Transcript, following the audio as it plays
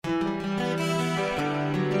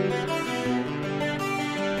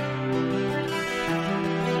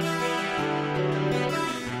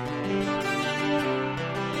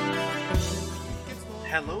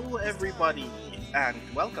everybody, and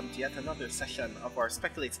welcome to yet another session of our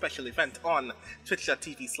Speculate special event on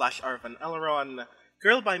twitch.tv/Arvan Elron,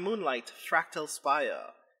 Girl by Moonlight, Fractal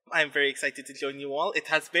Spire. I'm very excited to join you all. It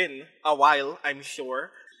has been a while, I'm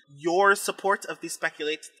sure. Your support of the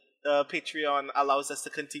Speculate Patreon allows us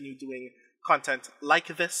to continue doing content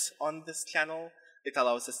like this on this channel. It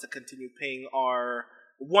allows us to continue paying our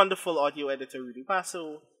wonderful audio editor, Rudy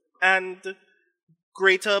Basso, and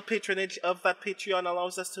greater patronage of that Patreon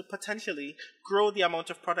allows us to potentially grow the amount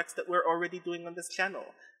of products that we're already doing on this channel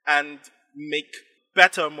and make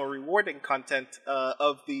better, more rewarding content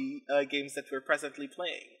of the games that we're presently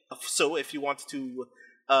playing. So if you want to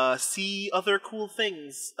see other cool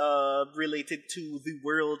things related to the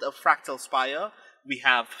world of Fractal Spire, we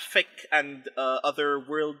have fic and other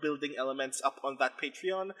world-building elements up on that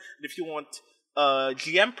Patreon. And if you want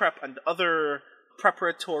GM prep and other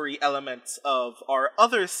preparatory elements of our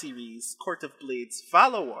other series, Court of Blades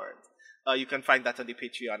Valorward, you can find that on the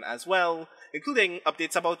Patreon as well, including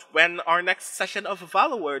updates about when our next session of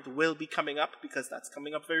Valorward will be coming up, because that's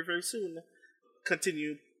coming up very, very soon.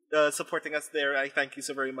 Continue supporting us there. I thank you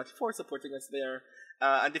so very much for supporting us there.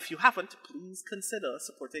 And if you haven't, please consider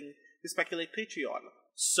supporting the Speculate Patreon.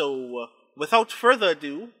 So, without further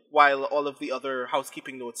ado, while all of the other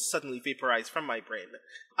housekeeping notes suddenly vaporize from my brain,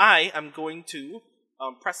 I am going to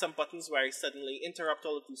press some buttons where I suddenly interrupt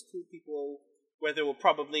all of these cool people, where they were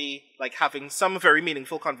probably having some very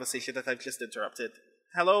meaningful conversation that I've just interrupted.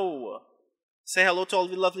 Hello! Say hello to all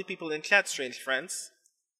the lovely people in chat, strange friends.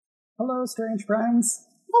 Hello, strange friends.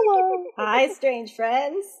 Hello. Hi, strange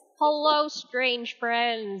friends. Hello, strange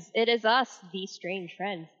friends. It is us, the strange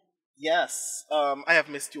friends. Yes, I have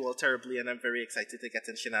missed you all terribly, and I'm very excited to get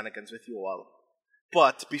in shenanigans with you all.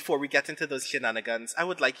 But before we get into those shenanigans, I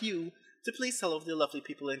would like you to please tell all the lovely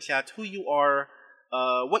people in chat who you are,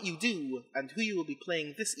 what you do, and who you will be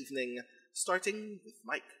playing this evening, starting with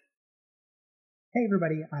Mike. Hey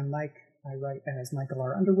everybody, I'm Mike. I write as Michael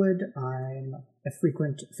R. Underwood. I'm a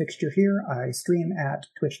frequent fixture here. I stream at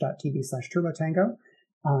twitch.tv/turbotango.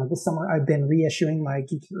 This summer I've been reissuing my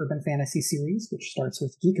Geeky Urban Fantasy series, which starts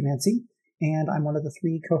with Geekomancy, and I'm one of the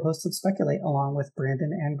 3 co-hosts of Speculate, along with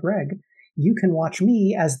Brandon and Greg. You can watch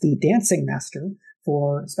me as the dancing master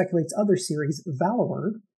for Speculate's other series,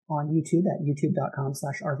 Valorward, on YouTube at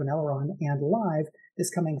youtube.com/ArvanElron, and live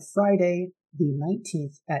this coming Friday, the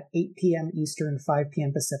 19th at 8 p.m. Eastern, 5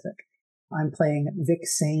 p.m. Pacific. I'm playing Vic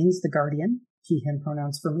Sains, the Guardian. He, him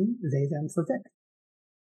pronouns for me, they, them for Vic.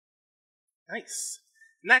 Nice.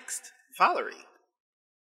 Next, Valerie.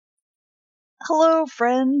 Hello,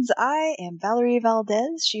 friends. I am Valerie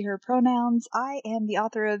Valdez, she, her pronouns. I am the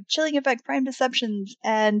author of Chilling Effect Prime Deceptions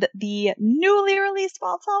and the newly released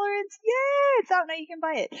Fault Tolerance. Yay! It's out now, you can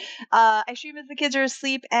buy it. I stream as the kids are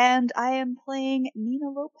asleep, and I am playing Nina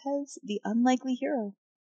Lopez, the Unlikely Hero.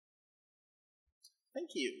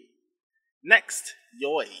 Thank you. Next,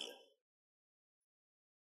 Yoi.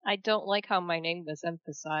 I don't like how my name was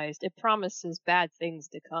emphasized. It promises bad things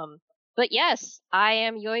to come. But yes, I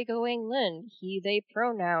am Yoigo Wang Lin, he, they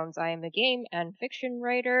pronouns. I am a game and fiction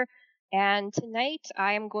writer, and tonight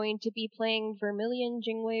I am going to be playing Vermilion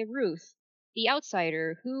Jingwei Ruth, the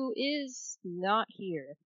outsider, who is not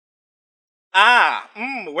here.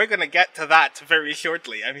 We're gonna get to that very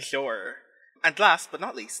shortly, I'm sure. And last but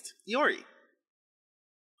not least, Yori.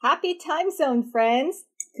 Happy time zone, friends.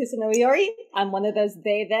 Kusano Iori. I'm one of those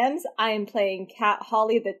they-thems. I am playing Kat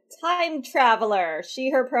Holly, the time traveler. She,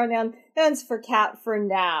 her pronouns for Kat for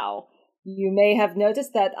now. You may have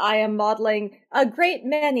noticed that I am modeling a great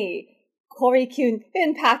many Kori-kyun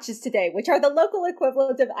in patches today, which are the local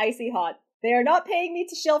equivalent of Icy Hot. They are not paying me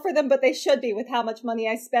to shill for them, but they should be with how much money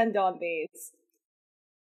I spend on these.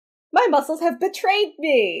 My muscles have betrayed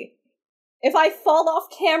me. If I fall off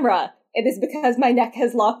camera, it is because my neck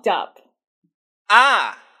has locked up.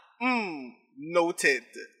 Noted.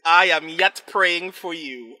 I am yet praying for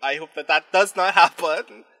you. I hope that does not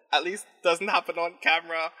happen. At least doesn't happen on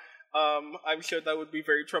camera. I'm sure that would be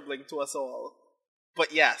very troubling to us all.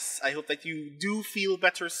 But yes, I hope that you do feel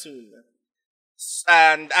better soon.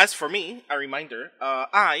 And as for me, a reminder,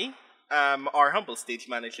 I am our humble stage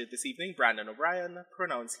manager this evening, Brandon O'Brien,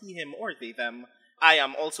 pronouns he, him, or they, them. I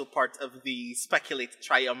am also part of the Speculate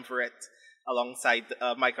Triumvirate alongside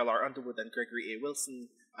Michael R. Underwood and Gregory A. Wilson.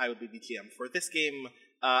 I will be the GM for this game,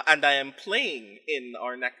 and I am playing in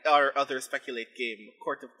our other Speculate game,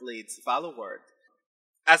 Court of Blades Valorward,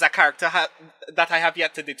 as a character that I have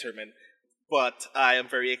yet to determine. But I am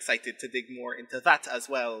very excited to dig more into that as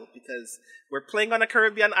well, because we're playing on a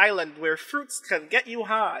Caribbean island where fruits can get you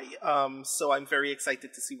high. So I'm very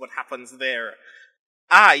excited to see what happens there.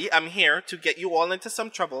 I am here to get you all into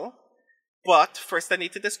some trouble, But first I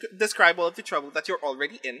need to describe all of the trouble that you're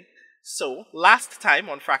already in. So, last time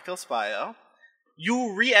on Fractal Spire,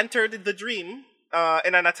 you re-entered the dream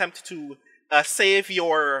in an attempt to save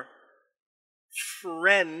your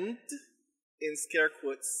friend, in scare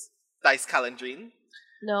quotes, Dice Calendrine.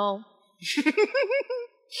 No.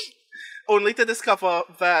 Only to discover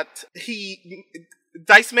that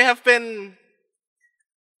Dice may have been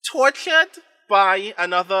tortured by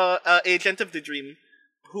another agent of the dream,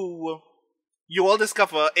 who you all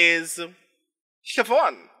discover is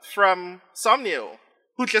Siobhan from Somnio,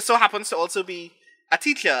 who just so happens to also be a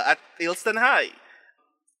teacher at Aylston High.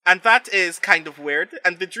 And that is kind of weird,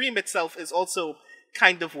 and the dream itself is also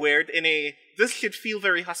kind of weird in a this should feel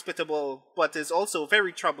very hospitable, but is also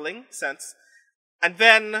very troubling sense. And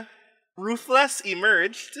then Ruthless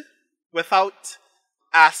emerged without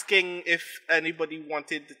asking if anybody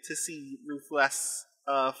wanted to see Ruthless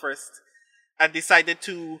first, and decided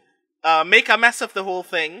to make a mess of the whole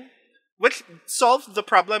thing, which solves the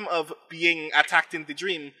problem of being attacked in the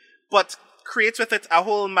dream, but creates with it a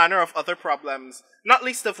whole manner of other problems, not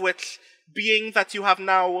least of which being that you have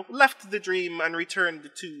now left the dream and returned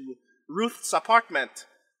to Ruth's apartment.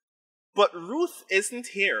 But Ruth isn't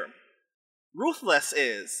here. Ruthless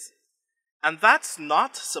is. And that's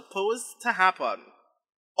not supposed to happen.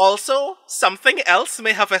 Also, something else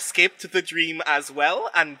may have escaped the dream as well,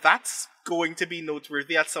 and that's going to be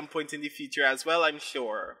noteworthy at some point in the future as well, I'm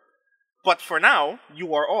sure. But for now,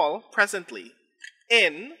 you are all presently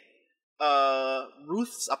in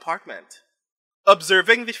Ruth's apartment,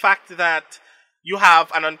 observing the fact that you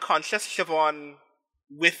have an unconscious Siobhan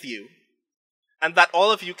with you, and that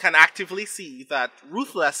all of you can actively see that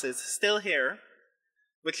Ruthless is still here,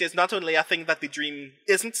 which is not only a thing that the dream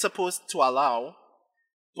isn't supposed to allow,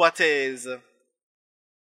 but is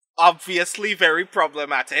obviously very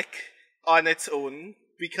problematic on its own,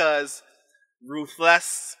 because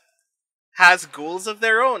Ruthless has goals of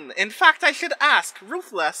their own. In fact, I should ask,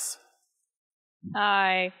 Ruthless,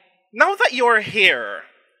 Hi. now that you're here,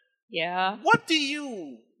 Yeah. what do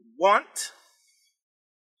you want?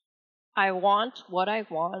 I want what I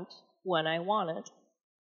want when I want it.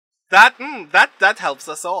 That helps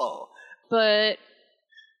us all. But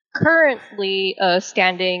currently,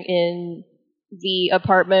 standing in the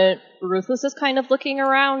apartment, Ruthless is kind of looking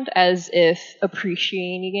around as if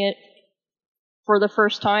appreciating it for the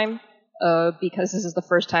first time, because this is the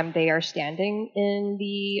first time they are standing in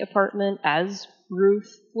the apartment as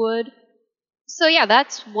Ruth would. So yeah,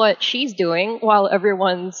 that's what she's doing while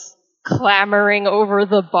everyone's clamoring over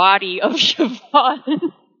the body of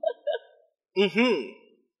Siobhan. Mm-hmm.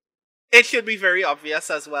 It should be very obvious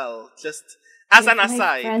as well, just as an Give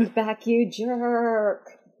aside. my friend back, you jerk.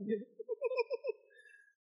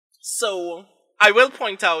 So, I will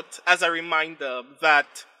point out as a reminder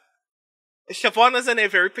that Siobhan is in a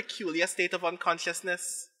very peculiar state of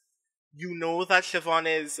unconsciousness. You know that Siobhan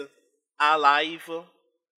is alive,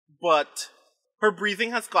 but her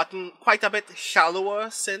breathing has gotten quite a bit shallower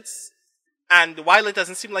since, and while it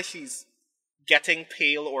doesn't seem like she's getting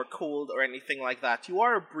pale or cold or anything like that, you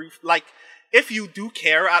are if you do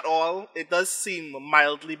care at all, it does seem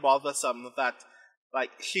mildly bothersome that,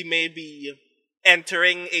 she may be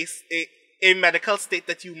entering a medical state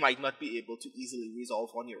that you might not be able to easily resolve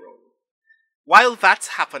on your own. While that's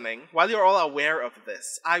happening, while you're all aware of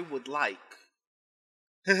this, I would like...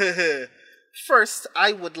 First,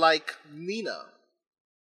 I would like Nina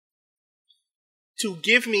to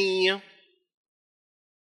give me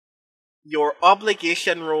your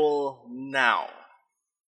obligation roll now.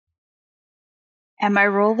 Am I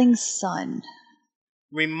rolling sun?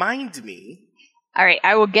 Remind me. Alright,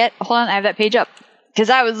 hold on, I have that page up.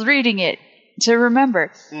 Because I was reading it to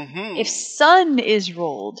remember. Mm-hmm. If sun is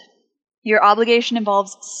rolled, your obligation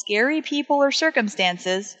involves scary people or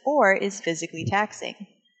circumstances, or is physically taxing.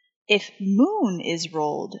 If moon is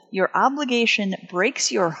rolled, your obligation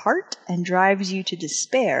breaks your heart and drives you to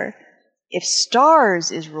despair. If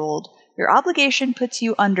stars is rolled, your obligation puts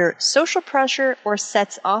you under social pressure or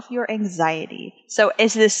sets off your anxiety. So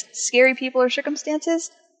is this scary people or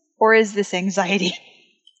circumstances, or is this anxiety?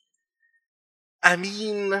 I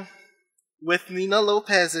mean, with Nina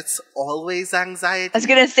Lopez, it's always anxiety. I was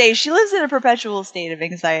going to say, she lives in a perpetual state of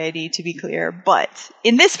anxiety, to be clear, but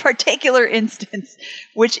in this particular instance,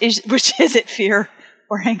 which is it fear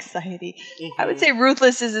or anxiety? Mm-hmm. I would say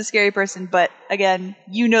Ruthless is a scary person, but again,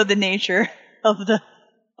 you know the nature of the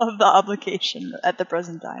obligation at the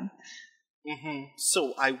present time. Mm-hmm.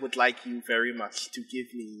 So I would like you very much to give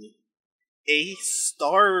me a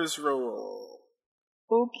stars roll.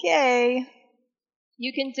 Okay.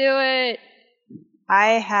 You can do it.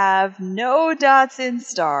 I have no dots in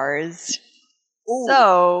stars. Ooh.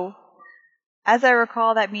 So, as I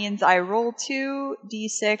recall, that means I roll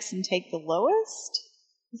 2d6 and take the lowest?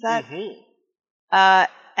 Is that?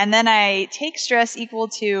 And then I take stress equal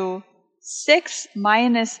to 6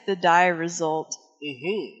 minus the die result.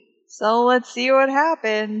 So let's see what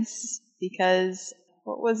happens. Because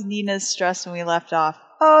what was Nina's stress when we left off?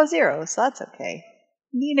 Oh, 0, so that's okay.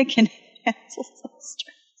 Nina can handle some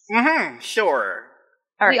stress. Sure.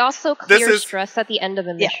 All right. We also clear stress at the end of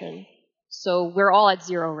a mission. So we're all at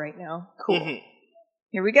 0 right now. Cool.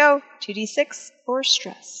 Here we go. 2d6 for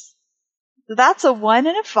stress. So that's a 1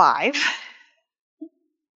 and a 5.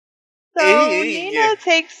 So Nina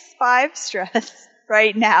takes 5 stress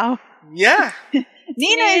right now. Yeah.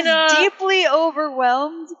 Nina is deeply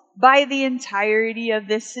overwhelmed by the entirety of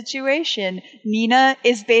this situation. Nina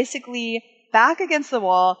is basically back against the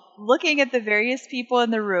wall, looking at the various people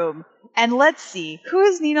in the room. And let's see, who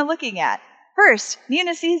is Nina looking at? First,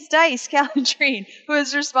 Nina sees Dice Calendrine, who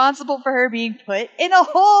is responsible for her being put in a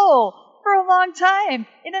hole for a long time,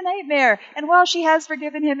 in a nightmare. And while she has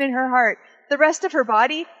forgiven him in her heart, the rest of her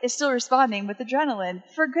body is still responding with adrenaline,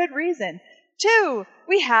 for good reason. 2,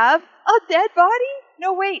 we have a dead body?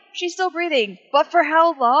 No, wait, she's still breathing. But for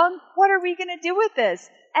how long? What are we going to do with this?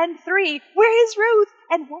 And 3, where is Ruth?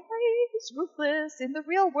 And why is Ruthless in the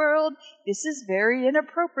real world? This is very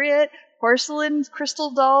inappropriate. Porcelain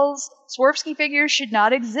crystal dolls, Swarovski figures should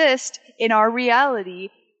not exist in our reality.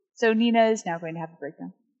 So Nina is now going to have a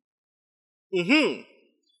breakdown.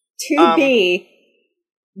 To be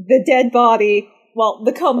the dead body, well,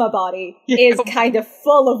 the coma body, is kind of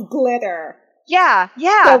full of glitter. Yeah.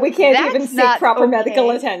 So we can't even seek proper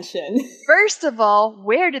medical attention. First of all,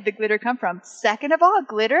 where did the glitter come from? Second of all,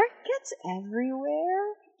 glitter gets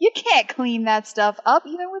everywhere. You can't clean that stuff up,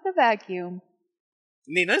 even with a vacuum.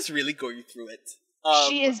 Nina's really going through it.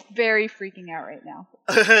 She is very freaking out right now.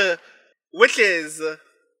 Which is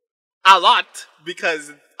a lot,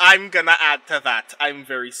 because I'm gonna add to that. I'm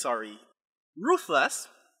very sorry. Ruthless.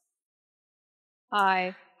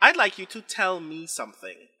 Hi. I'd like you to tell me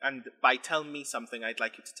something. And by tell me something, I'd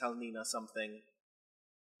like you to tell Nina something.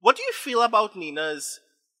 What do you feel about Nina's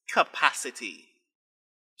capacity?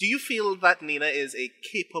 Do you feel that Nina is a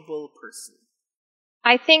capable person?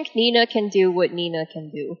 I think Nina can do what Nina can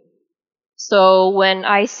do. So when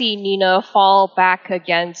I see Nina fall back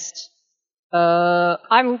against,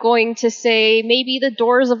 I'm going to say maybe the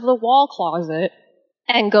doors of the wall closet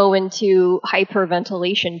and go into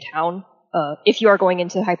hyperventilation town. If you are going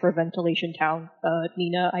into hyperventilation town,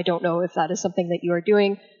 Nina, I don't know if that is something that you are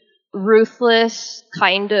doing. Ruthless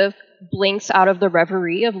kind of blinks out of the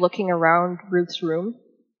reverie of looking around Ruth's room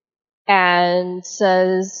and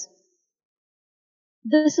says,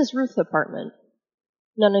 "This is Ruth's apartment.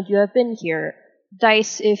 None of you have been here.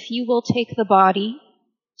 Dice, if you will take the body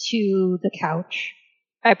to the couch,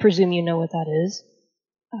 I presume you know what that is,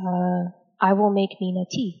 I will make Nina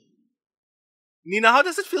tea." Nina, how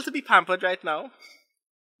does it feel to be pampered right now?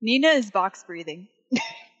 Nina is box breathing.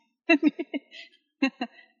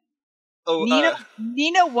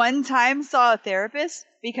 Nina one time saw a therapist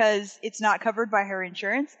because it's not covered by her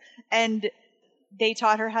insurance, and they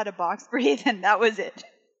taught her how to box breathe, and that was it.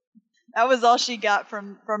 That was all she got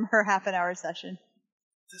from her half-an-hour session.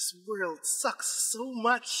 This world sucks so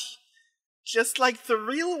much. Just like the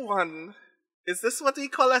real one. Is this what we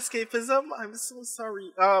call escapism? I'm so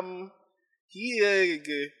sorry.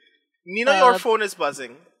 Nina, your phone is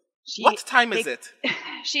buzzing. What time is it?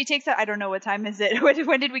 She takes I don't know what time is it.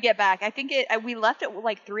 When did we get back? I think we left at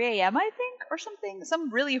like 3 a.m. I think, or something.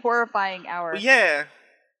 Some really horrifying hour. Yeah.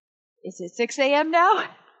 Is it 6 a.m. now?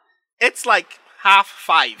 It's like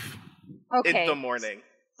 5:30 in the morning.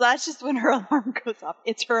 So that's just when her alarm goes off.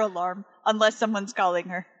 It's her alarm, unless someone's calling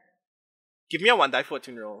her. Give me a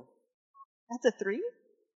 1d14 roll. That's a 3?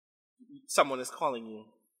 Someone is calling you.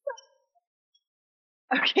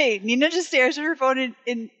 Okay, Nina just stares at her phone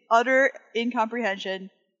in utter incomprehension.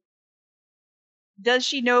 Does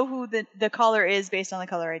she know who the caller is based on the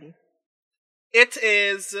caller ID? It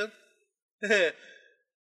is...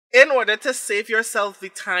 in order to save yourself the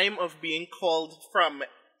time of being called from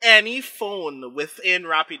any phone within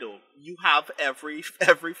Rapido, you have every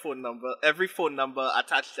phone number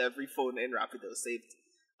attached to every phone in Rapido saved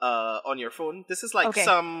on your phone. This is like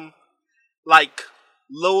some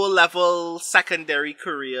low-level secondary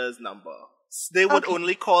couriers number. They would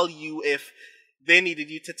only call you if they needed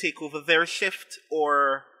you to take over their shift,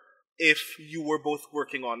 or if you were both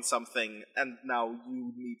working on something and now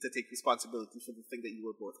you need to take responsibility for the thing that you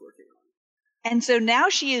were both working on. And so now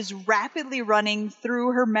she is rapidly running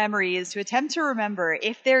through her memories to attempt to remember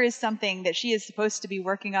if there is something that she is supposed to be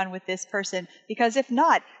working on with this person, because if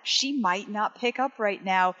not, she might not pick up right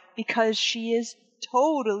now because she is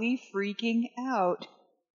totally freaking out.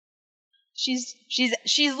 She's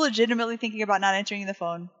legitimately thinking about not answering the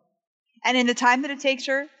phone. And in the time that it takes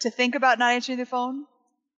her to think about not answering the phone,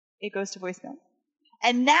 it goes to voicemail.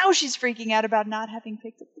 And now she's freaking out about not having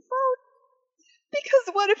picked up the phone.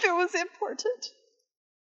 Because what if it was important?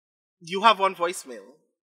 You have one voicemail.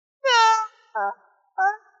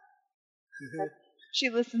 She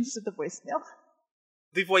listens to the voicemail.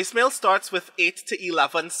 The voicemail starts with 8 to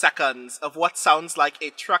 11 seconds of what sounds like a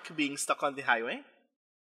truck being stuck on the highway.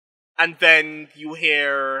 And then you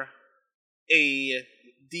hear a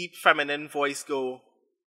deep feminine voice go,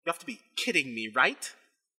 "You have to be kidding me, right?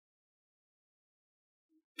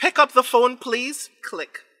 Pick up the phone, please."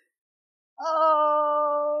 Click. Oh.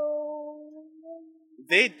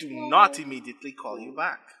 They do not immediately call you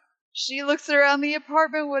back. She looks around the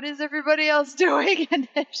apartment. What is everybody else doing? And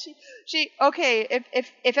then she okay.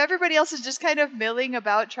 If everybody else is just kind of milling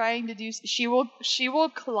about trying to do, she will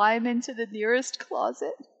climb into the nearest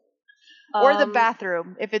closet or the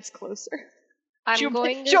bathroom if it's closer. She'll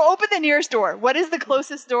open the nearest door. What is the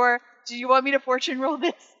closest door? Do you want me to fortune roll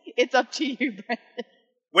this? It's up to you, Brandon.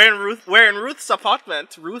 We're in Ruth's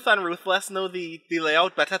apartment. Ruth and Ruthless know the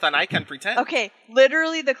layout better than I can pretend. Okay,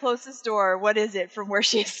 literally the closest door. What is it from where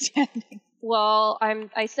she is standing? Well,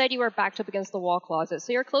 I said you were backed up against the wall closet,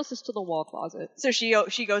 so you're closest to the wall closet. So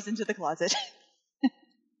she goes into the closet.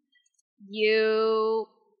 You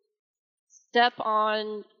step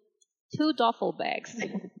on 2 duffel bags.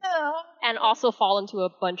 And also fall into a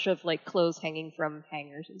bunch of like clothes hanging from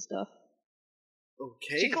hangers and stuff.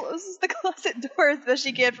 Okay. She closes the closet door as best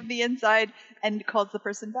she can from the inside and calls the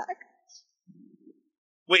person back.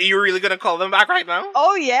 Wait, you're really gonna call them back right now?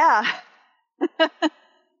 Oh yeah.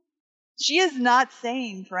 She is not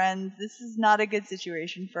sane, friends. This is not a good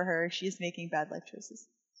situation for her. She is making bad life choices.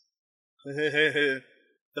 The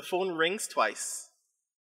phone rings twice.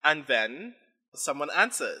 And then someone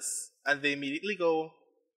answers. And they immediately go,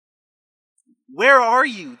 "Where are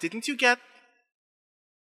you? Didn't you get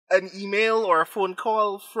an email or a phone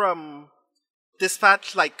call from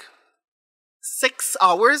dispatch like 6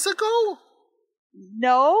 hours ago?"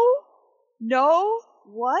 No,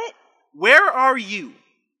 what? Where are you?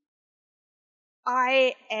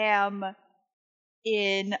 I am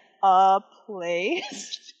in a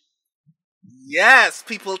place. Yes,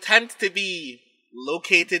 people tend to be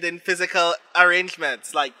located in physical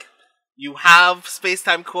arrangements. Like, you have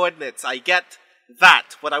space-time coordinates. I get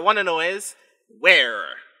that. What I want to know is,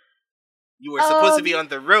 where? You were supposed to be on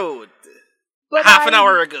the road half an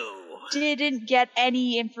hour ago. Didn't get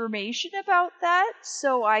any information about that,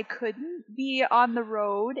 so I couldn't be on the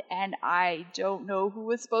road, and I don't know who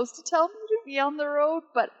was supposed to tell me to be on the road,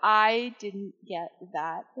 but I didn't get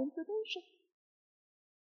that information.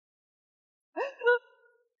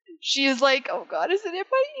 She is like, "Oh God, is it in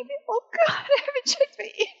my email? Oh God, I haven't checked my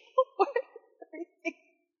email." Everything.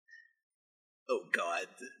 Oh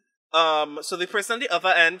God. So the person on the other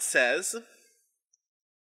end says,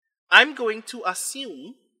 "I'm going to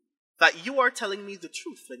assume that you are telling me the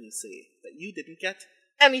truth when you say that you didn't get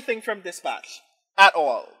anything from dispatch at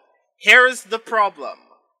all. Here's the problem.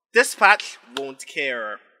 Dispatch won't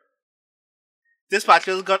care. Dispatch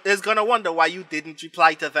is gonna wonder why you didn't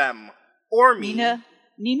reply to them. Or me."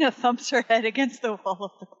 Nina thumps her head against the wall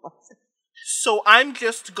of the closet. "So I'm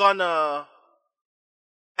just gonna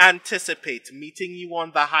anticipate meeting you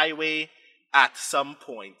on the highway at some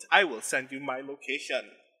point. I will send you my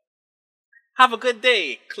location. Have a good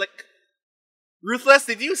day." Click. Ruthless,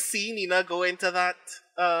 did you see Nina go into that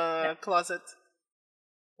closet?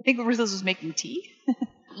 I think Ruthless was making tea.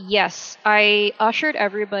 Yes, I ushered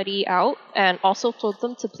everybody out and also told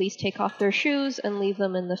them to please take off their shoes and leave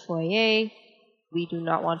them in the foyer. We do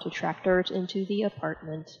not want to track dirt into the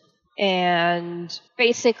apartment. And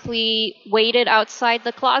basically waited outside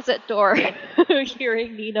the closet door,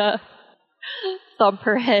 hearing Nina thump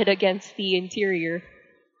her head against the interior.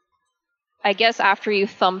 I guess after you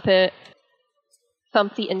thump the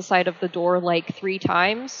inside of the door like 3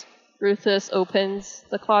 times, Ruthless opens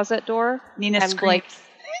the closet door. Nina and screams.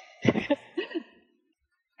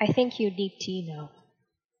 I think you need tea now.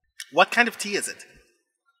 What kind of tea is it?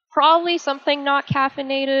 Probably something not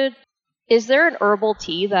caffeinated. Is there an herbal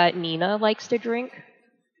tea that Nina likes to drink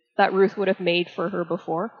that Ruth would have made for her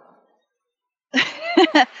before?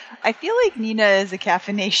 I feel like Nina is a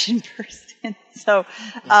caffeination person, so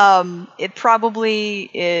it probably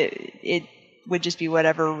it would just be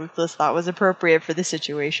whatever Ruthless thought was appropriate for the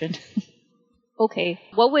situation. Okay.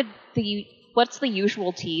 What's the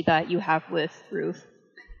usual tea that you have with Ruth?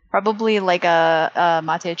 Probably like a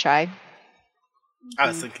mate chai. I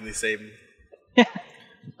was thinking the same.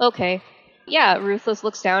 Okay. Yeah, Ruthless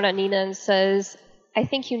looks down at Nina and says, I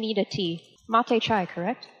think you need a tea. Mate chai,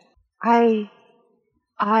 correct? I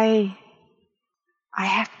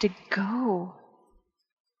have to go.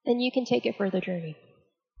 Then you can take it for the journey.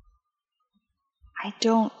 I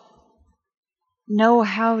don't know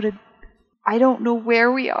I don't know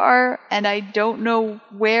where we are, and I don't know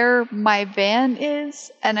where my van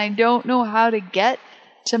is, and I don't know how to get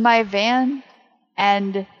to my van,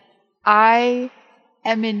 and I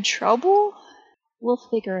am in trouble? We'll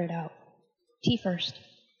figure it out. Tea first.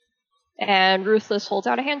 And Ruthless holds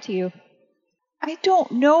out a hand to you. I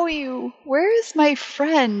don't know you. Where is my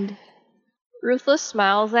friend? Ruthless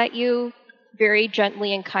smiles at you very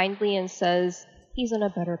gently and kindly and says, he's in a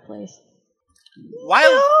better place.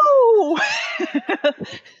 No!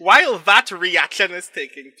 While that reaction is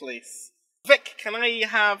taking place, Vic, can I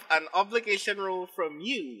have an obligation roll from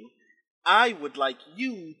you? I would like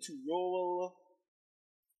you to roll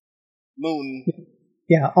Moon.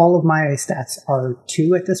 Yeah, all of my stats are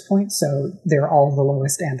 2 at this point, so they're all the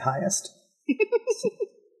lowest and highest.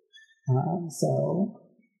 So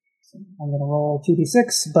I'm going to roll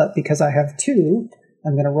 2d6, but because I have 2,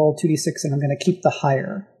 I'm going to roll 2d6 and I'm going to keep the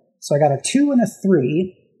higher. So I got a 2 and a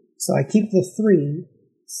 3, so I keep the 3.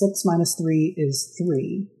 6 minus 3 is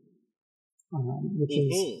 3, which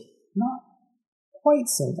is not quite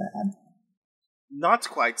so bad. Not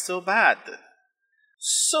quite so bad.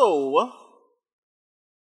 So,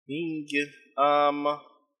 Ming,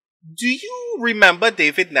 do you remember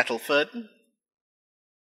David Nettleford?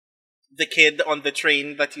 The kid on the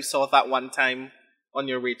train that you saw that one time on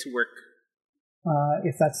your way to work?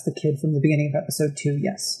 If that's the kid from the beginning of episode 2,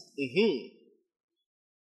 yes.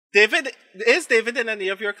 Is David in any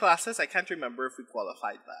of your classes? I can't remember if we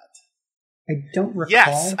qualified that. I don't recall.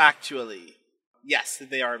 Yes, actually. Yes,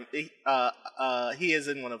 they are. He is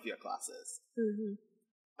in one of your classes.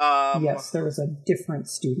 Yes, there was a different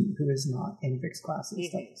student who is not in Vic's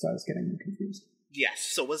classes, so I was getting confused. Yes,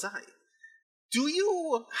 so was I. Do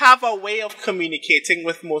you have a way of communicating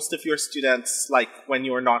with most of your students, like when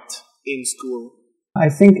you're not in school? I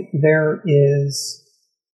think there is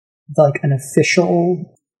like an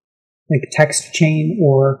official like text chain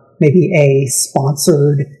or maybe a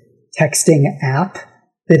sponsored texting app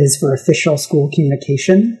that is for official school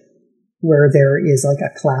communication, where there is like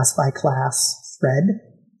a class by class thread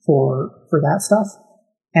for that stuff.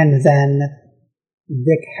 And then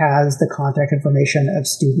Vic has the contact information of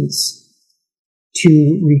students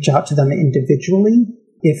to reach out to them individually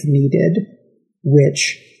if needed,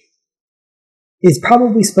 which is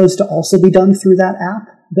probably supposed to also be done through that app,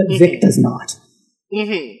 but Vic does not.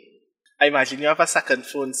 I imagine you have a second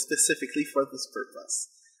phone specifically for this purpose.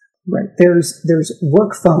 Right. There's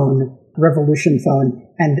work phone, Revolution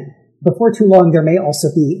phone, and before too long there may also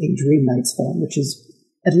be a Dream Knights phone, which is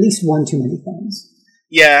at least one too many phones.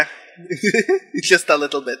 Yeah, just a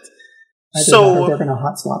little bit. So they're going to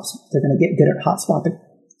hot swaps. They're going to get good at hot swapping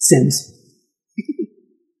Sims.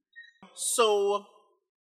 So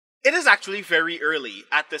it is actually very early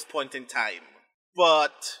at this point in time,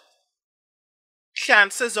 but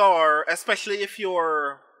chances are, especially if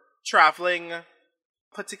you're traveling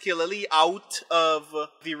particularly out of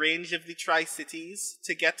the range of the Tri-Cities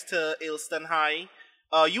to get to Aylston High,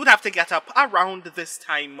 you would have to get up around this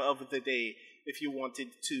time of the day if you wanted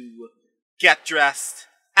to get dressed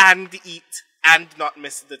and eat and not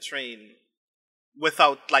miss the train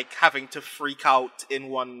without like having to freak out in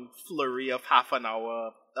one flurry of half an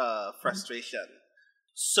hour frustration.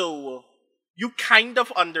 So you kind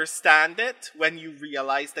of understand it when you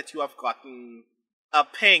realize that you have gotten a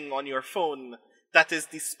ping on your phone that is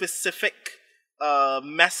the specific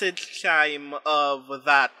message chime of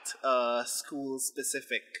that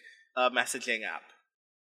school-specific messaging app.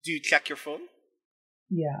 Do you check your phone?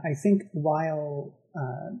 Yeah, I think while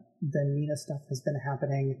the Nina stuff has been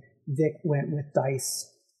happening, Vic went with Dice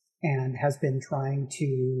and has been trying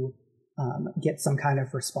to get some kind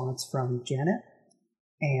of response from Janet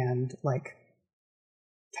and like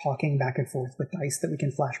talking back and forth with Dice that we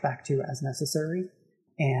can flash back to as necessary,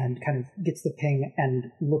 and kind of gets the ping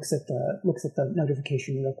and looks at the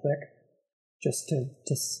notification real quick just to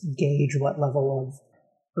gauge what level of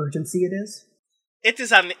urgency it is. It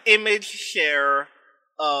is an image share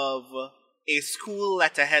of a school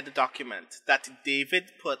letterhead document that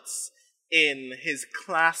David puts in his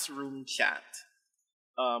classroom chat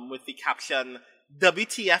with the caption,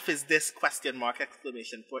 WTF is this ?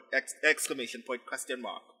 Exclamation point.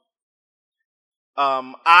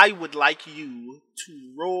 I would like you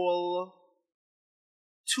to roll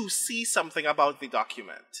to see something about the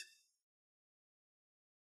document.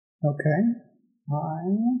 Okay.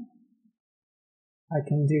 I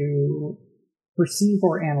can do perceive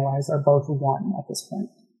or analyze are both 1 at this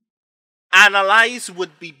point. Analyze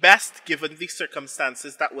would be best given the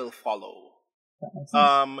circumstances that will follow. That makes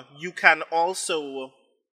sense.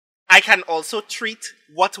 I can also treat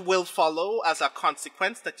what will follow as a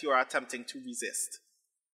consequence that you are attempting to resist.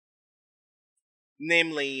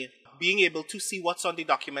 Namely, being able to see what's on the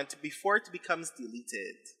document before it becomes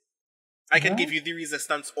deleted. I can give you the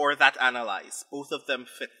resistance or that analyze. Both of them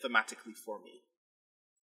fit thematically for me.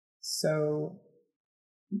 So,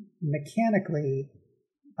 mechanically,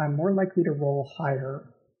 I'm more likely to roll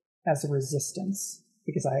higher as a resistance,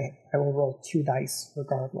 because I will roll 2 dice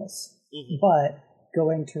regardless. Mm-hmm. But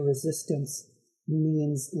going to resistance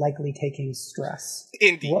means likely taking stress.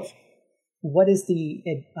 Indeed. What is the...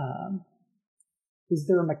 is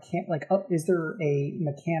there a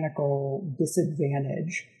mechanical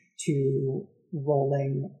disadvantage to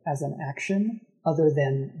rolling as an action other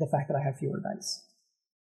than the fact that I have fewer dice?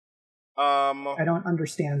 I don't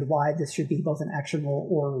understand why this should be both an action roll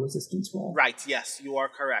or a resistance roll. Right, yes, you are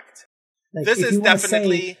correct. Like, this is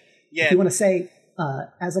definitely... If you want to say,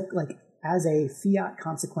 as a fiat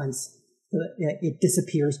consequence, it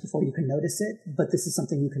disappears before you can notice it, but this is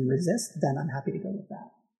something you can resist, then I'm happy to go with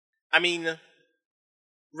that. I mean,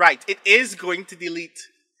 right, it is going to delete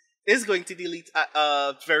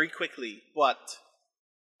very quickly, but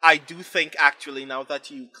I do think, actually, now that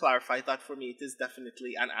you clarified that for me, it is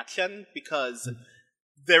definitely an action, because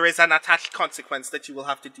there is an attached consequence that you will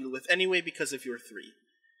have to deal with anyway because of your 3.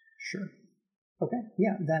 Sure. Okay,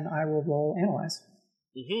 yeah, then I will roll analyze.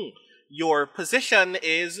 Mm-hmm. Your position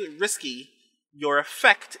is risky. Your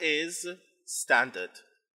effect is standard.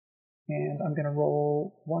 And I'm going to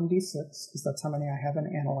roll 1d6, because that's how many I have in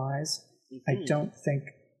analyze. Mm-hmm. I don't think,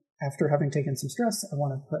 after having taken some stress, I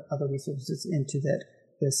want to put other resources into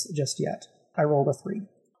this just yet. I rolled a 3.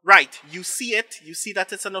 Right, you see it. You see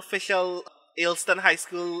that it's an official Ayleston High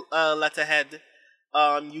School letterhead.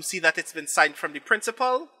 You see that it's been signed from the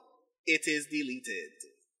principal. It is deleted.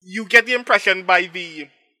 You get the impression by the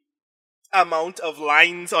amount of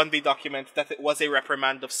lines on the document that it was a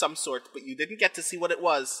reprimand of some sort, but you didn't get to see what it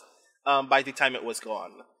was by the time it was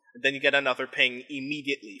gone. And then you get another ping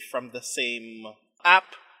immediately from the same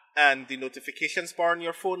app, and the notifications bar on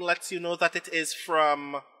your phone lets you know that it is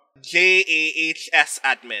from JAHS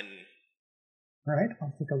admin. Alright,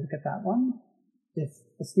 I'll take a look at that one. If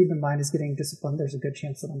a student of mine is getting disciplined, there's a good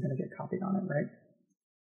chance that I'm going to get copied on it, right?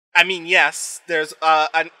 I mean, yes, there's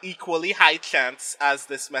an equally high chance, as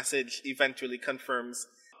this message eventually confirms,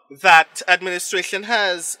 that administration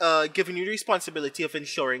has given you the responsibility of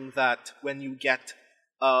ensuring that when you get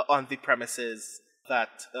on the premises,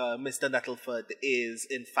 that Mr. Nettleford is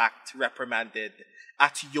in fact reprimanded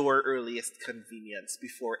at your earliest convenience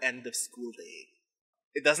before end of school day.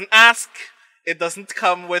 It doesn't ask, it doesn't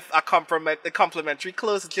come with a complimentary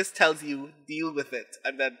close, it just tells you, deal with it,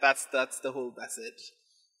 and then that's the whole message.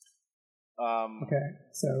 Okay,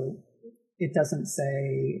 so it doesn't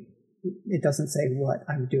say what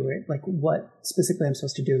I'm doing, like what specifically I'm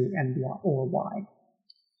supposed to do and why.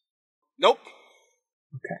 Nope.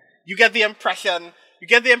 Okay. You get the impression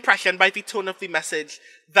by the tone of the message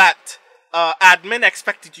that admin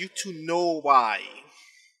expected you to know why.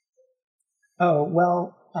 Oh,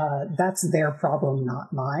 well, that's their problem,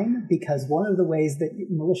 not mine, because one of the ways that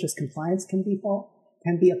malicious compliance can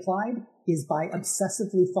be applied is by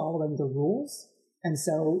obsessively following the rules. And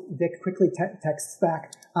so Vic quickly texts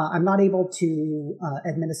back, I'm not able to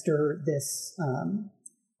administer this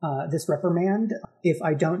this reprimand if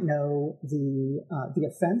I don't know the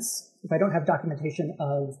offense, if I don't have documentation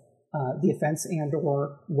of the offense and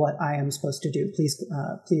or what I am supposed to do. Please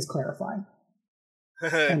clarify.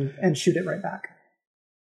 and shoot it right back.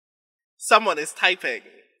 Someone is typing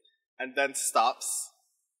and then stops.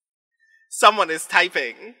 Someone is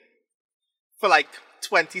typing for like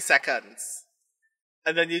 20 seconds.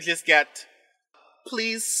 And then you just get,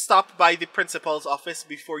 please stop by the principal's office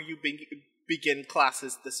before you begin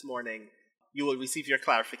classes this morning. You will receive your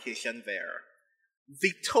clarification there.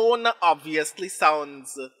 The tone obviously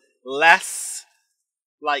sounds less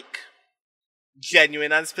like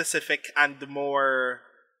genuine and specific and more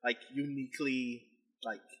like uniquely,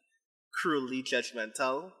 like cruelly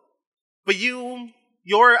judgmental. But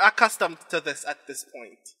you're accustomed to this at this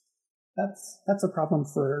point. That's a problem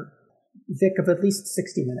for Vic of at least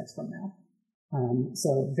 60 minutes from now.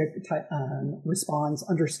 So Vic responds,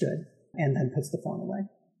 understood, and then puts the phone away.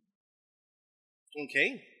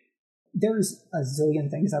 Okay. there's a zillion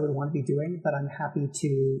things I would want to be doing, but I'm happy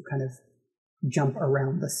to kind of jump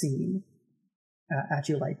around the scene at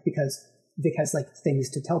you, like, because Vic has like things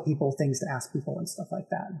to tell people, things to ask people and stuff like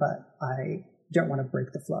that, but I don't want to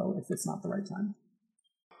break the flow if it's not the right time.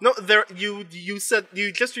 No, you said,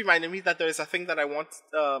 you just reminded me that there is a thing that I want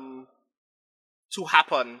to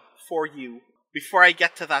happen for you. Before I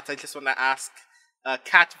get to that, I just want to ask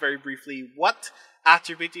Kat very briefly, what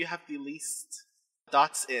attribute do you have the least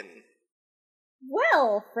dots in?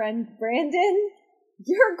 Well, friend Brandon,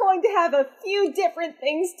 you're going to have a few different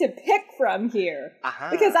things to pick from here.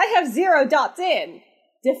 Because I have 0 dots in.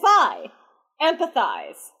 Defy,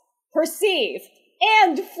 empathize, perceive,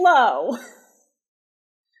 and flow.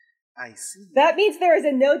 I see. That means there is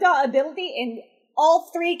a no dot ability in all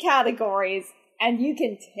 3 categories, and you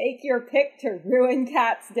can take your pick to ruin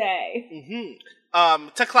Kat's day.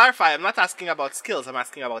 To clarify, I'm not asking about skills, I'm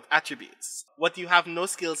asking about attributes. What do you have no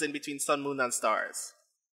skills in between sun, moon, and stars?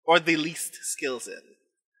 Or the least skills in?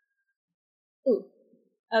 Ooh.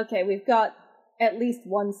 Okay, we've got at least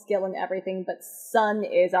 1 skill in everything, but sun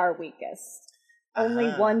is our weakest. Only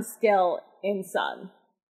 1 skill in sun.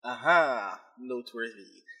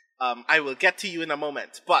 Noteworthy. I will get to you in a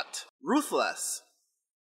moment, but Ruthless.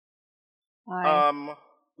 Hi.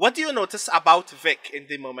 What do you notice about Vic in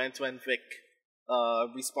the moment when Vic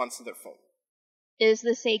responds to their phone? Is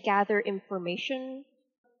this a gather information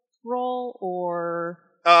roll, or...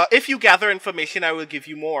 If you gather information, I will give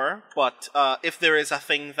you more, but if there is a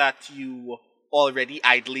thing that you already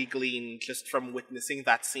idly glean just from witnessing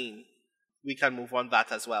that scene, we can move on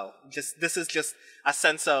that as well. This is just a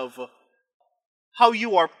sense of how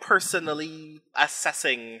you are personally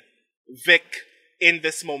assessing Vic in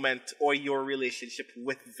this moment, or your relationship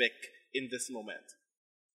with Vic in this moment.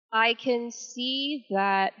 I can see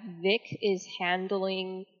that Vic is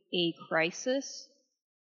handling a crisis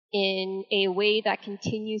in a way that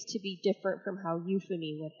continues to be different from how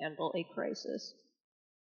Euphony would handle a crisis.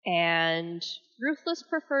 And Ruthless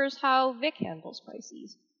prefers how Vic handles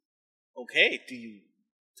crises. Okay, do you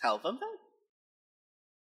tell them that?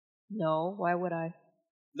 No, why would I?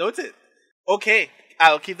 Noted. Okay,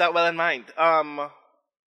 I'll keep that well in mind.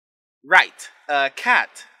 Right.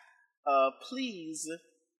 Kat, please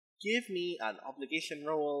give me an obligation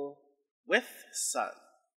roll with Sun.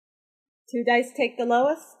 2 dice take the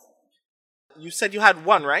lowest? You said you had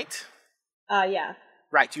 1, right? Yeah.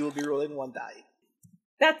 Right, you will be rolling 1 die.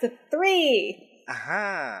 That's a 3!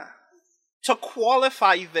 To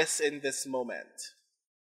qualify this in this moment,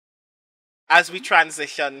 as we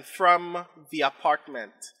transition from the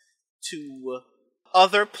apartment to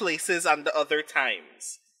other places and other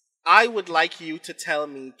times, I would like you to tell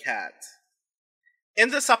me, Kat, in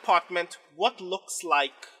this apartment, what looks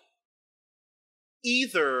like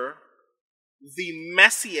either the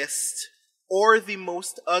messiest or the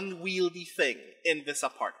most unwieldy thing in this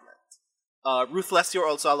apartment. Ruthless, you're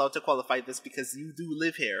also allowed to qualify this because you do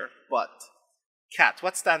live here, but Kat,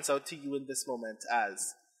 what stands out to you in this moment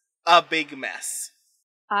as a big mess?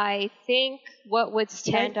 I think what would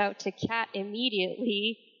stand out to Kat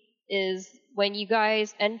immediately is when you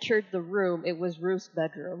guys entered the room, it was Ruth's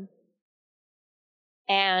bedroom.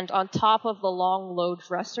 And on top of the long low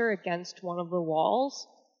dresser against one of the walls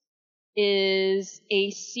is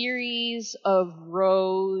a series of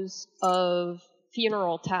rows of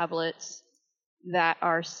funeral tablets that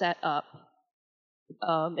are set up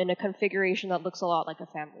in a configuration that looks a lot like a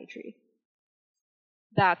family tree.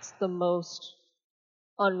 That's the most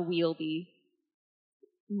unwieldy,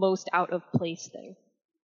 most out of place thing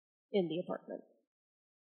in the apartment.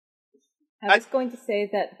 I was going to say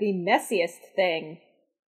that the messiest thing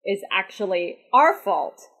is actually our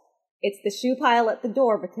fault. It's the shoe pile at the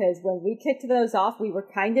door, because when we kicked those off, we were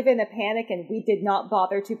kind of in a panic and we did not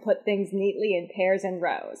bother to put things neatly in pairs and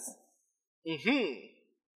rows.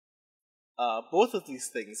 Both of these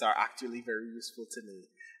things are actually very useful to me.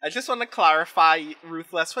 I just want to clarify,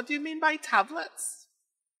 Ruthless, what do you mean by tablets?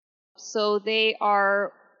 So they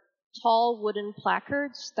are tall wooden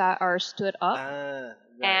placards that are stood up, Right.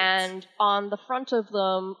 and on the front of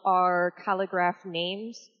them are calligraphed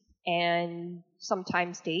names and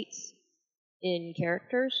sometimes dates in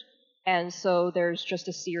characters, and so there's just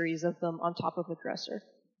a series of them on top of a dresser.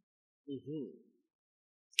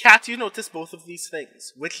 Kat, you notice both of these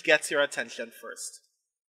things. Which gets your attention first?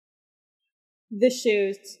 The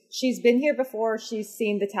shoes. She's been here before. She's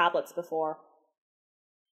seen the tablets before.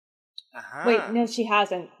 Wait, no, she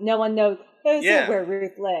hasn't. No one knows where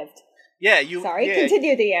Ruth lived. Sorry,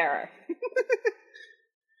 continue the error.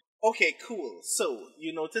 Okay, cool. So,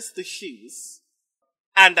 you notice the shoes.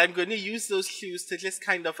 And I'm going to use those shoes to just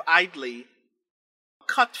kind of idly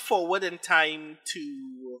cut forward in time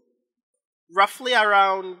to roughly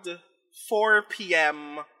around 4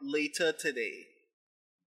 p.m. later today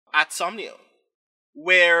at Somnio,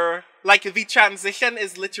 where, like, the transition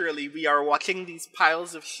is literally we are watching these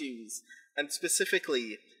piles of shoes, and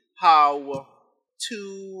specifically how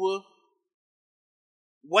two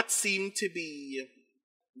what seem to be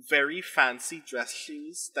very fancy dress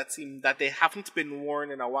shoes that seem that they haven't been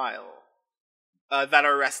worn in a while, that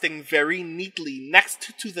are resting very neatly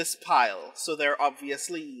next to this pile. So they're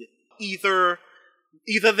obviously either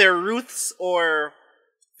they're Ruth's or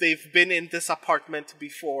they've been in this apartment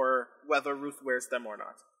before, whether Ruth wears them or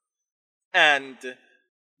not. And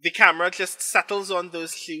the camera just settles on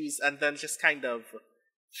those shoes and then just kind of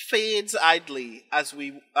fades idly as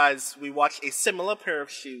we watch a similar pair of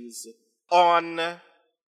shoes on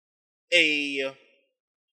a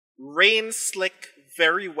rain-slick,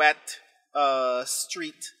 very wet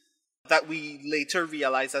street that we later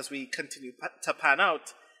realize as we continue to pan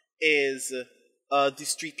out is the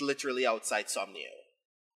street literally outside Somnio,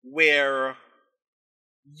 where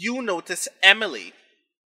you notice Emily,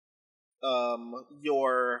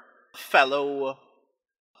 your fellow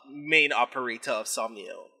main operator of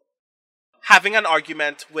Somnio, having an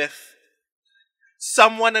argument with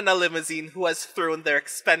someone in a limousine who has thrown their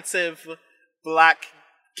expensive black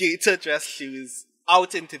gator dress shoes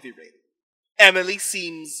out into the rain. Emily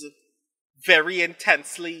seems very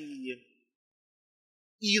intensely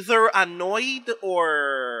either annoyed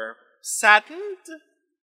or saddened,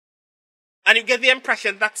 and you get the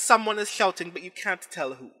impression that someone is shouting, but you can't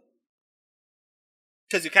tell who,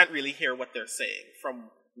 because you can't really hear what they're saying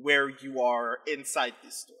from where you are inside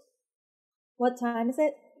the store. What time is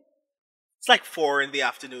it? It's like 4 in the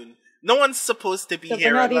afternoon. No one's supposed to be So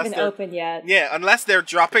here. they're not even open yet. Yeah, unless they're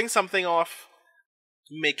dropping something off,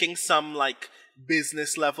 making some like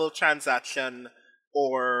business level transaction,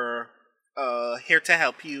 or here to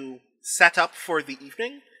help you set up for the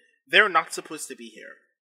evening. They're not supposed to be here.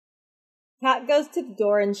 Kat goes to the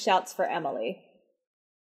door and shouts for Emily.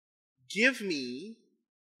 Give me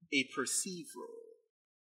a perceive roll.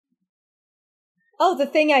 Oh, the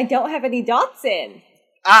thing I don't have any dots in.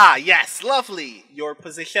 Ah, yes, lovely. Your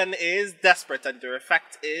position is desperate and your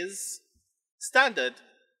effect is standard.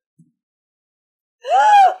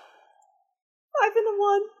 5 and a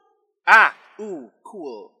 1. Ah, ooh,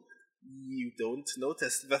 cool. You don't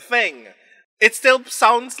notice the thing. It still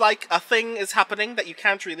sounds like a thing is happening that you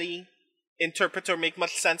can't really interpret or make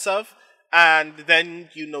much sense of. And then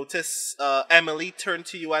you notice Emily turn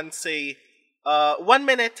to you and say, 1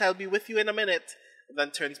 minute, I'll be with you in a minute. And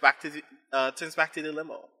then turns back to the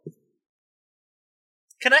limo.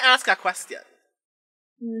 Can I ask a question?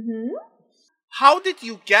 Mm-hmm. How did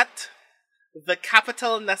you get the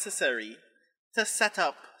capital necessary to set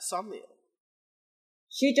up Somnio?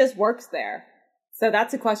 She just works there. So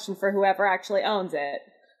that's a question for whoever actually owns it.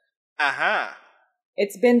 Aha.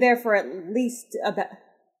 It's been there for at least about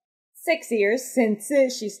 6 years since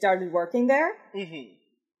she started working there.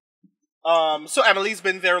 Mm-hmm. So Emily's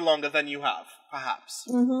been there longer than you have, perhaps.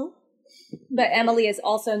 Mm-hmm. But Emily is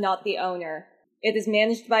also not the owner. It is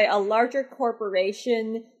managed by a larger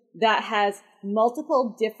corporation that has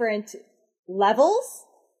multiple different levels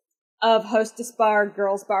of hostess bar,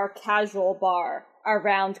 girls bar, casual bar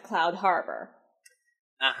around Cloud Harbor.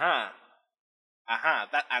 Aha. Aha,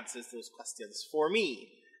 that answers those questions for me.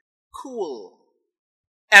 Cool.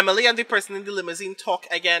 Emily and the person in the limousine talk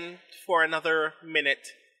again for another minute.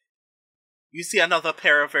 You see another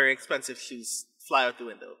pair of very expensive shoes fly out the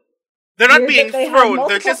window. They're not being thrown.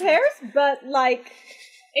 They're just pairs, but like,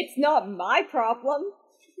 it's not my problem.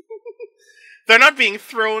 They're not being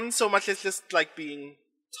thrown so much as just like being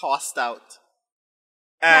tossed out.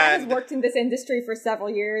 Kat has worked in this industry for several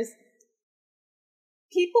years.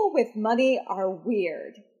 People with money are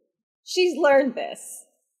weird. She's learned this.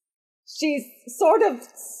 She's sort of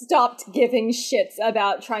stopped giving shits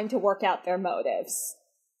about trying to work out their motives.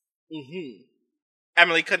 Mm-hmm.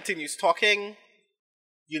 Emily continues talking.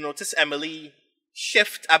 You notice Emily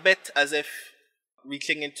shift a bit as if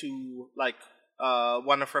reaching into like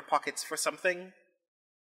one of her pockets for something.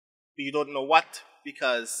 But you don't know what,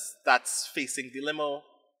 because that's facing the limo.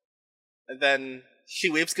 And then she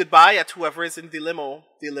waves goodbye at whoever is in the limo.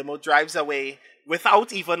 The limo drives away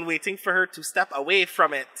without even waiting for her to step away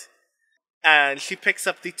from it. And she picks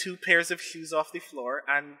up the 2 pairs of shoes off the floor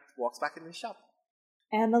and walks back in the shop.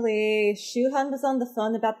 Emily, Shuhan was on the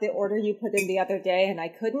phone about the order you put in the other day, and I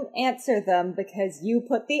couldn't answer them because you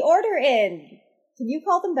put the order in. Can you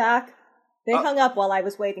call them back? They hung up while I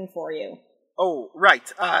was waiting for you. Oh,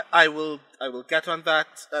 right. I will get on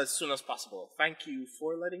that as soon as possible. Thank you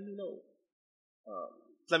for letting me know.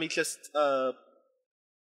 let me just I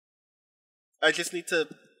just need to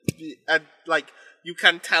like, you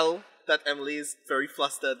can tell that Emily is very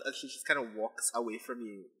flustered and she just kind of walks away from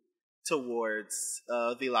you towards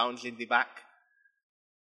the lounge in the back,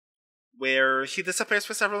 where she disappears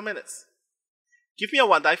for several minutes. Give me a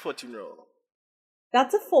 1 die fortune roll.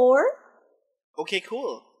 That's a 4. Okay,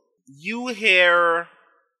 cool. You hear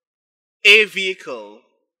a vehicle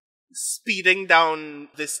speeding down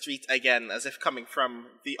the street again, as if coming from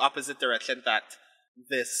the opposite direction that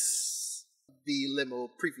the limo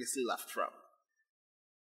previously left from.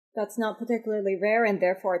 That's not particularly rare, and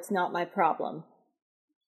therefore it's not my problem.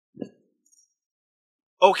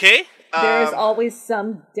 Okay. There's always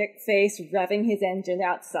some dick face revving his engine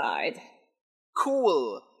outside.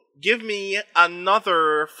 Cool. Give me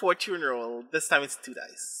another fortune roll. This time it's 2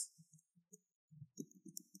 dice.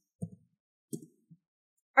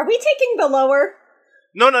 Are we taking the lower?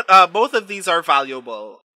 No, both of these are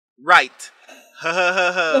valuable. Right. That's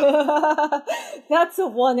a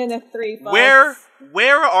 1 and a 3, folks.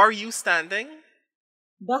 Where are you standing?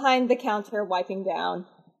 Behind the counter, wiping down.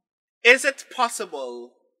 Is it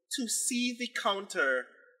possible to see the counter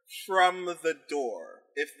from the door,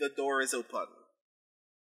 if the door is open?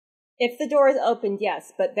 If the door is opened,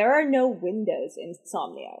 yes, but there are no windows in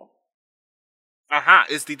Somnio. Aha,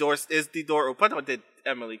 is the door open, or did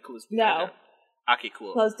Emily close it? No. Okay,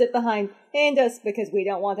 cool. Closed it behind us because we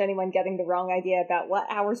don't want anyone getting the wrong idea about what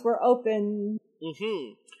hours we're open.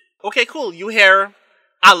 Mm-hmm. Okay, cool. You hear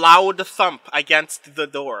a loud thump against the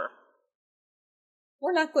door.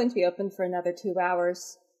 We're not going to be open for another 2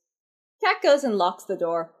 hours. Cat goes and locks the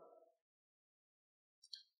door.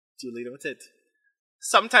 Duly noted.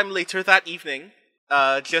 Sometime later that evening,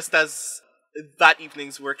 just as that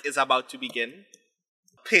evening's work is about to begin,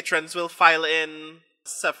 patrons will file in.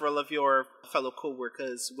 Several of your fellow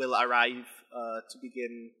co-workers will arrive to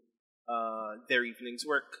begin their evening's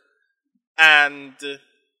work. And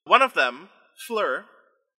one of them, Fleur,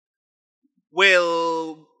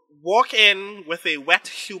 will walk in with a wet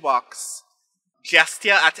shoebox,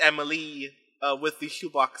 gesture at Emily with the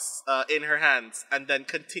shoebox in her hands, and then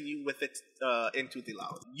continue with it into the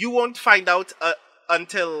lounge. You won't find out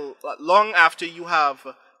until long after you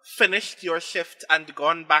have finished your shift and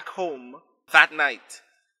gone back home that night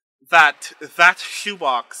that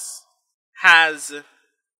shoebox has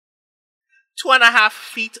 2.5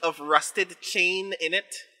 feet of rusted chain in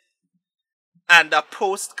it, and a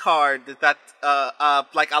postcard that,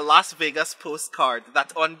 like a Las Vegas postcard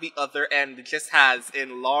that on the other end just has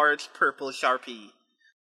in large purple Sharpie.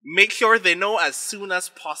 Make sure they know as soon as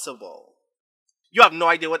possible. You have no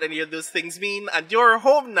idea what any of those things mean, and you're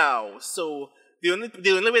home now, so the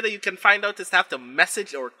only way that you can find out is to have to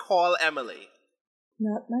message or call Emily.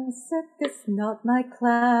 Not my circus, not my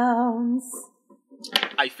clowns.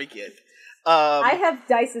 I figured. I have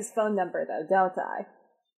Dice's phone number, though, don't I?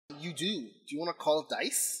 You do. Do you want to call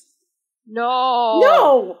Dice?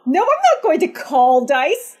 No, I'm not going to call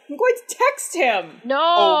Dice. I'm going to text him.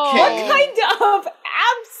 No. Okay. What kind of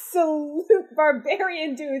absolute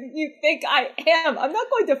barbarian do you think I am? I'm not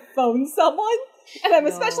going to phone someone, and I'm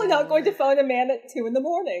especially not going to phone a man at 2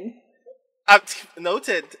 a.m.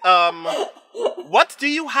 Noted. What do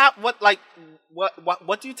you have?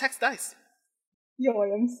 What do you text Dice? Yo,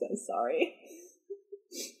 I'm so sorry.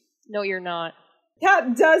 No, you're not.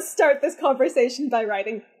 Kat does start this conversation by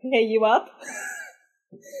writing, "Hey, you up?"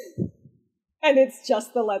 And it's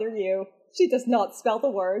just the letter U. She does not spell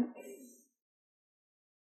the word.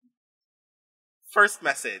 First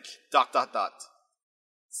message, ...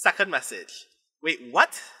 Second message. Wait,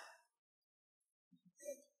 what?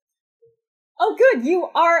 Oh, good, you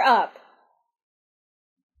are up.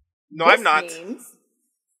 No, This I'm not. means...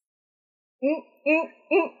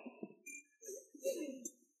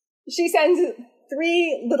 She sends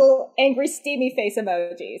 3 little angry steamy face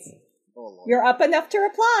emojis. Oh, Lord. You're up enough to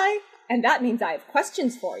reply, and that means I have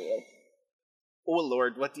questions for you. Oh,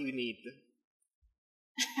 Lord, what do you need?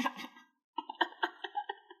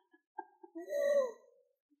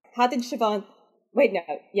 How did Siobhan... Wait, no.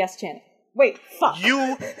 Yes, Janet. Wait, fuck.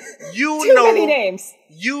 You Too know... many names.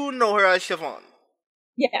 You know her as Siobhan.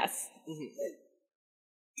 Yes. Mm-hmm.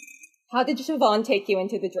 How did Siobhan take you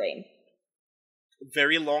into the dream?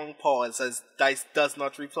 Very long pause as Dice does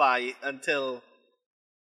not reply until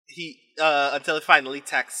he finally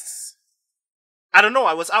texts. I don't know,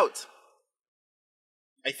 I was out.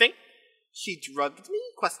 I think she drugged me? ?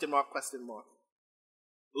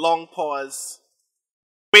 Long pause.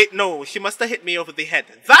 Wait, no, she must have hit me over the head.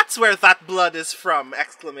 That's where that blood is from! !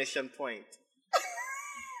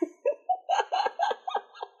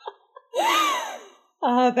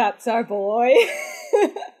 Ah, that's our boy.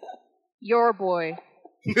 Your boy.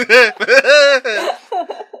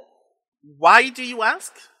 Why do you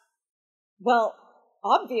ask? Well,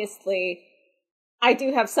 obviously, I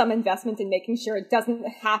do have some investment in making sure it doesn't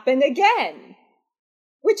happen again.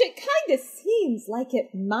 Which it kind of seems like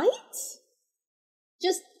it might.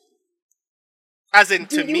 Just... As in,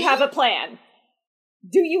 to me? Do you have a plan?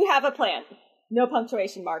 Do you have a plan? No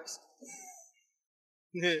punctuation marks.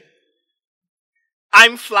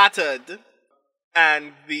 I'm flattered.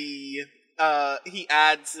 And he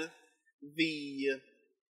adds the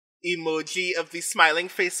emoji of the smiling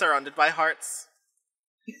face surrounded by hearts.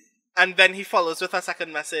 And then he follows with a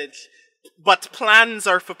second message. But plans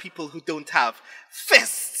are for people who don't have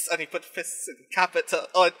fists. And he put fists in capital,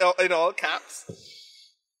 in all caps.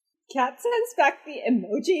 Cat sends back the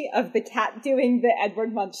emoji of the cat doing the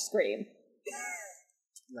Edward Munch scream.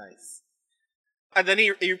 Nice. And then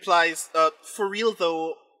he replies, for real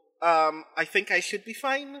though, I think I should be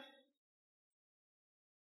fine.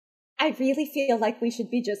 I really feel like we should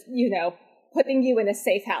be just, putting you in a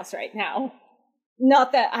safe house right now.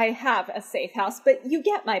 Not that I have a safe house, but you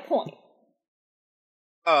get my point.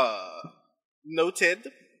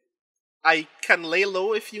 Noted. I can lay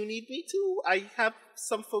low if you need me to. I have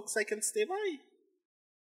some folks I can stay by.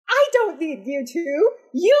 I don't need you to.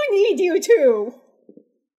 You need you to.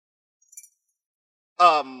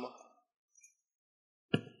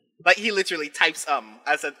 Like he literally types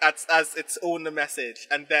as its own message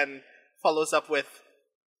and then follows up with,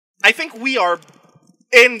 I think we are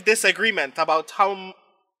in disagreement about how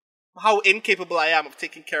incapable I am of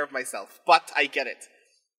taking care of myself, but I get it.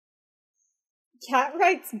 Cat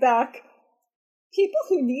writes back, people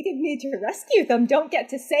who needed me to rescue them don't get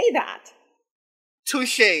to say that.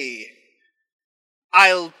 Touché.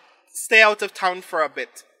 I'll stay out of town for a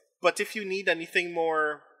bit, but if you need anything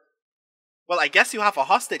more... Well, I guess you have a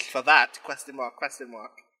hostage for that, ?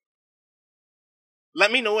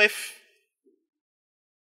 Let me know if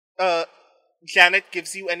Janet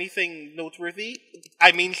gives you anything noteworthy.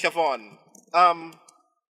 I mean Siobhan.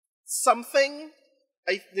 Something?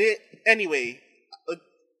 Anyway.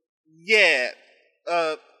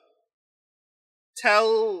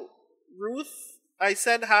 Tell Ruth I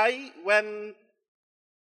said hi when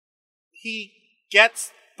he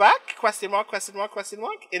gets back? ?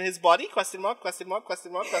 In his body? ?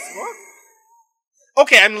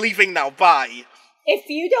 Okay, I'm leaving now. Bye. If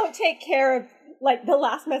you don't take care of, the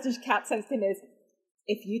last message Kat sends him is,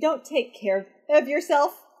 if you don't take care of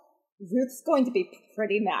yourself, Ruth's going to be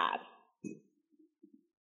pretty mad.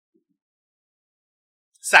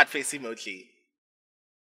 Sad face emoji.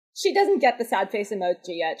 She doesn't get the sad face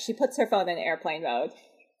emoji yet. She puts her phone in airplane mode.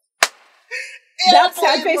 That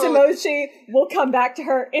sad face emoji will come back to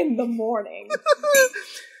her in the morning.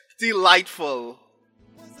 Delightful.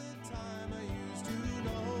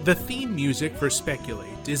 The theme music for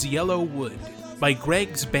Speculate is Yellow Wood by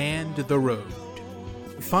Greg's band The Road.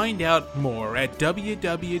 Find out more at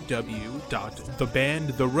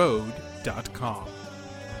www.thebandtheroad.com.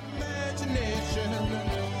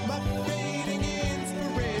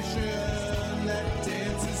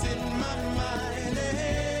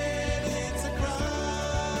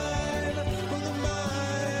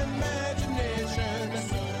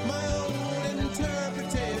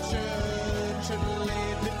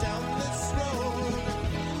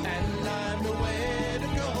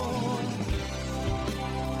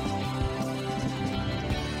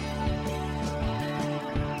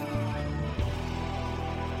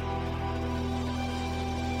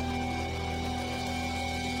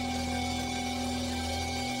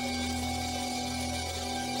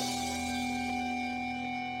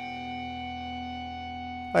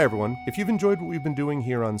 Hi everyone. If you've enjoyed what we've been doing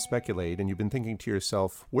here on Speculate and you've been thinking to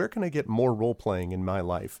yourself, where can I get more role-playing in my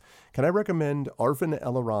life? Can I recommend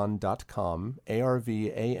arvaneleron.com,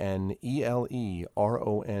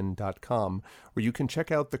 ARVANELERON.com, where you can check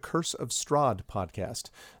out the Curse of Strahd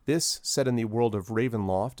podcast. This, set in the world of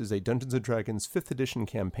Ravenloft, is a Dungeons & Dragons 5th edition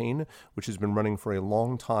campaign, which has been running for a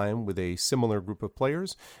long time with a similar group of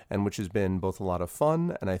players, and which has been both a lot of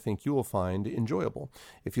fun and I think you will find enjoyable.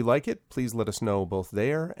 If you like it, please let us know both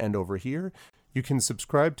there and over here. You can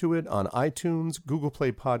subscribe to it on iTunes, Google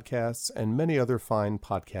Play Podcasts, and many other fine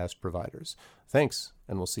podcast providers. Thanks,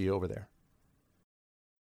 and we'll see you over there.